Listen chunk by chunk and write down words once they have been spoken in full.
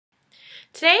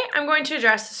Today, I'm going to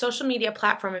address the social media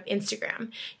platform of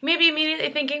Instagram. You may be immediately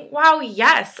thinking, wow,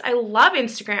 yes, I love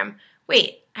Instagram.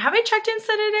 Wait, have I checked Insta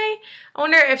today? I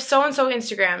wonder if so-and-so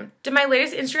Instagram. Did my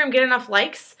latest Instagram get enough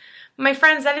likes? My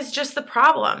friends, that is just the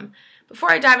problem.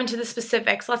 Before I dive into the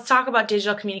specifics, let's talk about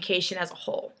digital communication as a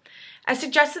whole. As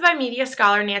suggested by media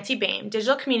scholar Nancy Bain,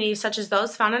 digital communities such as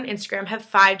those found on Instagram have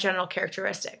 5 general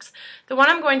characteristics. The one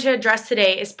I'm going to address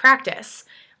today is practice.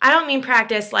 I don't mean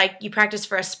practice like you practice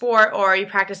for a sport or you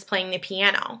practice playing the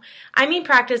piano. I mean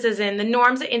practice as in the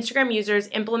norms that Instagram users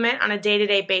implement on a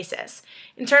day-to-day basis.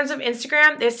 In terms of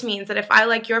Instagram, this means that if I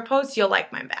like your post, you'll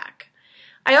like mine back.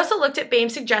 I also looked at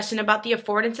Bain's suggestion about the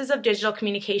affordances of digital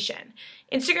communication.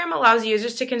 Instagram allows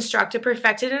users to construct a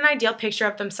perfected and ideal picture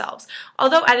of themselves,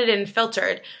 although edited and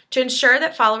filtered, to ensure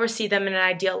that followers see them in an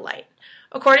ideal light.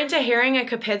 According to Herring and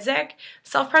Kapidzik,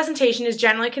 self-presentation is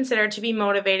generally considered to be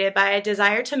motivated by a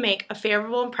desire to make a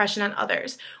favorable impression on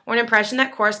others, or an impression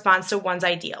that corresponds to one's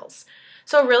ideals.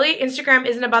 So really, Instagram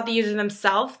isn't about the user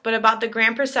themselves, but about the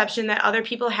grand perception that other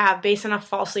people have based on a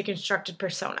falsely constructed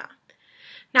persona.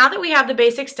 Now that we have the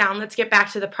basics down, let's get back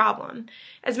to the problem.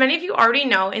 As many of you already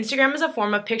know, Instagram is a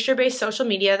form of picture-based social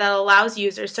media that allows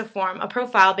users to form a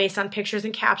profile based on pictures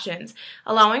and captions,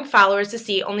 allowing followers to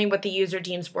see only what the user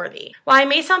deems worthy. While I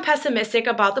may sound pessimistic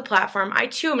about the platform, I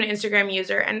too am an Instagram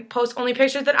user and post only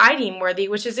pictures that I deem worthy,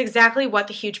 which is exactly what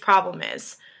the huge problem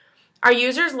is. Are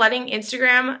users letting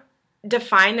Instagram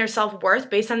define their self-worth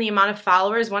based on the amount of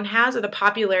followers one has or the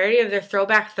popularity of their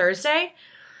Throwback Thursday?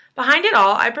 Behind it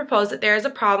all, I propose that there is a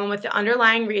problem with the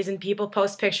underlying reason people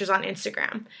post pictures on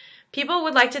Instagram. People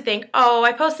would like to think, oh,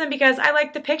 I post them because I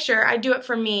like the picture, I do it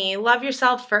for me, love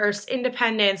yourself first,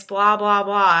 independence, blah, blah,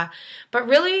 blah. But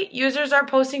really, users are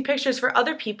posting pictures for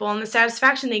other people and the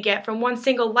satisfaction they get from one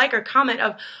single like or comment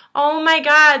of, oh my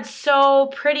god, so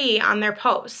pretty on their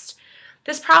post.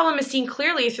 This problem is seen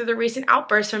clearly through the recent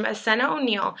outburst from Asena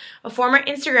O'Neill, a former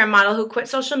Instagram model who quit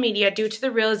social media due to the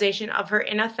realization of her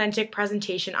inauthentic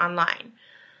presentation online.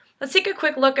 Let's take a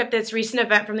quick look at this recent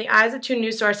event from the eyes of 2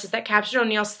 news sources that captured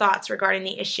O'Neill's thoughts regarding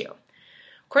the issue.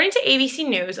 According to ABC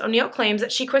News, O'Neill claims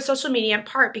that she quit social media in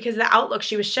part because of the outlook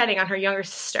she was shedding on her younger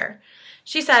sister.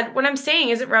 She said, "What I'm saying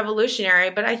isn't revolutionary,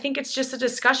 but I think it's just a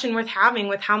discussion worth having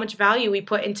with how much value we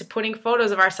put into putting photos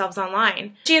of ourselves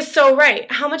online." She is so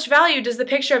right. How much value does the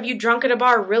picture of you drunk at a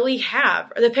bar really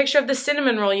have? Or the picture of the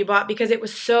cinnamon roll you bought because it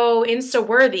was so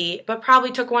Insta-worthy, but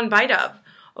probably took one bite of?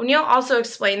 O'Neill also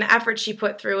explained the effort she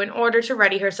put through in order to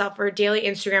ready herself for her daily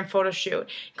Instagram photo shoot,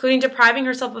 including depriving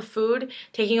herself of food,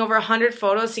 taking over 100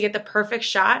 photos to get the perfect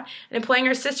shot, and employing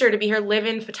her sister to be her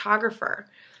live-in photographer.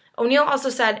 O'Neill also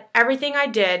said, "Everything I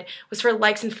did was for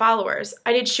likes and followers.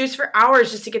 I did shoots for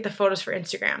hours just to get the photos for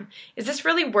Instagram. Is this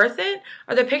really worth it?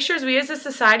 Are the pictures we as a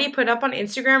society put up on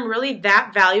Instagram really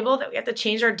that valuable that we have to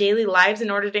change our daily lives in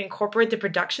order to incorporate the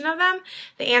production of them?"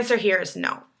 The answer here is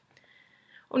no.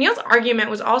 O'Neill's argument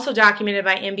was also documented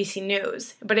by NBC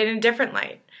News, but in a different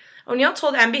light. O'Neill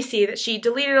told NBC that she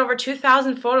deleted over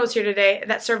 2,000 photos here today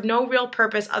that served no real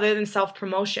purpose other than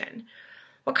self-promotion.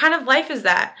 What kind of life is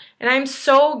that? And I'm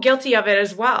so guilty of it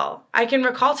as well. I can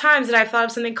recall times that I've thought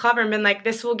of something clever and been like,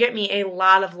 this will get me a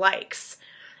lot of likes.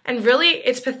 And really,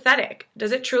 it's pathetic.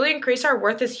 Does it truly increase our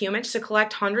worth as humans to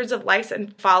collect hundreds of likes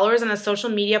and followers on a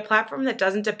social media platform that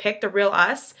doesn't depict the real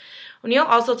us? O'Neill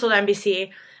also told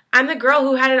NBC, "I'm the girl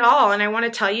who had it all, and I want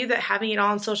to tell you that having it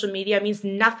all on social media means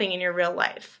nothing in your real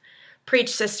life." Preach,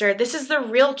 sister. This is the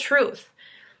real truth.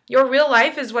 Your real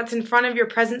life is what's in front of your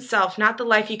present self, not the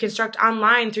life you construct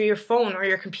online through your phone or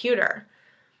your computer.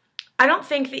 I don't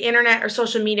think the internet or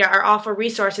social media are awful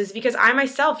resources because I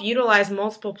myself utilize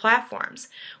multiple platforms.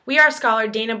 We are scholar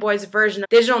Dana Boyd's version of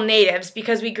digital natives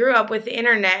because we grew up with the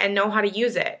internet and know how to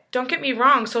use it. Don't get me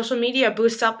wrong, social media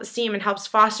boosts self-esteem and helps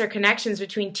foster connections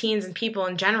between teens and people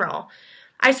in general.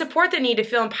 I support the need to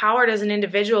feel empowered as an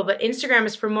individual, but Instagram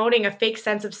is promoting a fake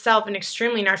sense of self and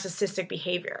extremely narcissistic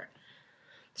behavior.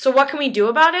 So what can we do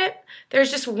about it? There's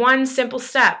just one simple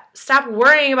step. Stop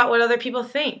worrying about what other people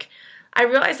think. I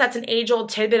realize that's an age-old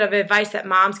tidbit of advice that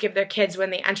moms give their kids when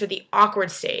they enter the awkward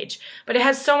stage, but it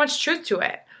has so much truth to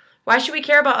it. Why should we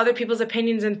care about other people's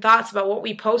opinions and thoughts about what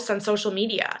we post on social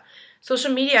media?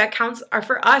 Social media accounts are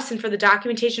for us and for the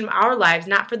documentation of our lives,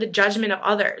 not for the judgment of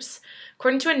others.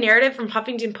 According to a narrative from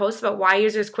Huffington Post about why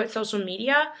users quit social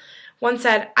media, one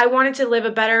said, "I wanted to live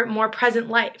a better, more present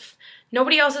life."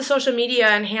 Nobody else's social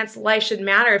media enhanced life should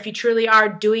matter if you truly are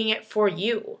doing it for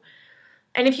you.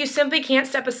 And if you simply can't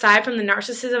step aside from the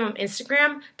narcissism of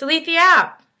Instagram, delete the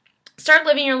app. Start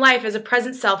living your life as a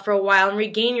present self for a while and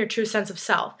regain your true sense of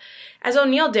self. As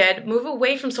O'Neill did, move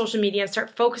away from social media and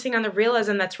start focusing on the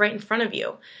realism that's right in front of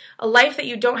you. A life that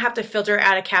you don't have to filter or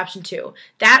add a caption to.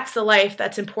 That's the life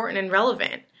that's important and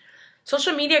relevant.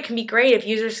 Social media can be great if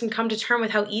users can come to terms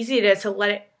with how easy it is to let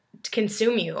it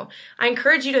consume you. I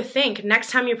encourage you to think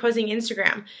next time you're posting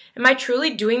Instagram, am I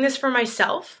truly doing this for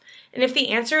myself? And if the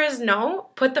answer is no,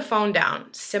 put the phone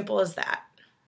down. Simple as that.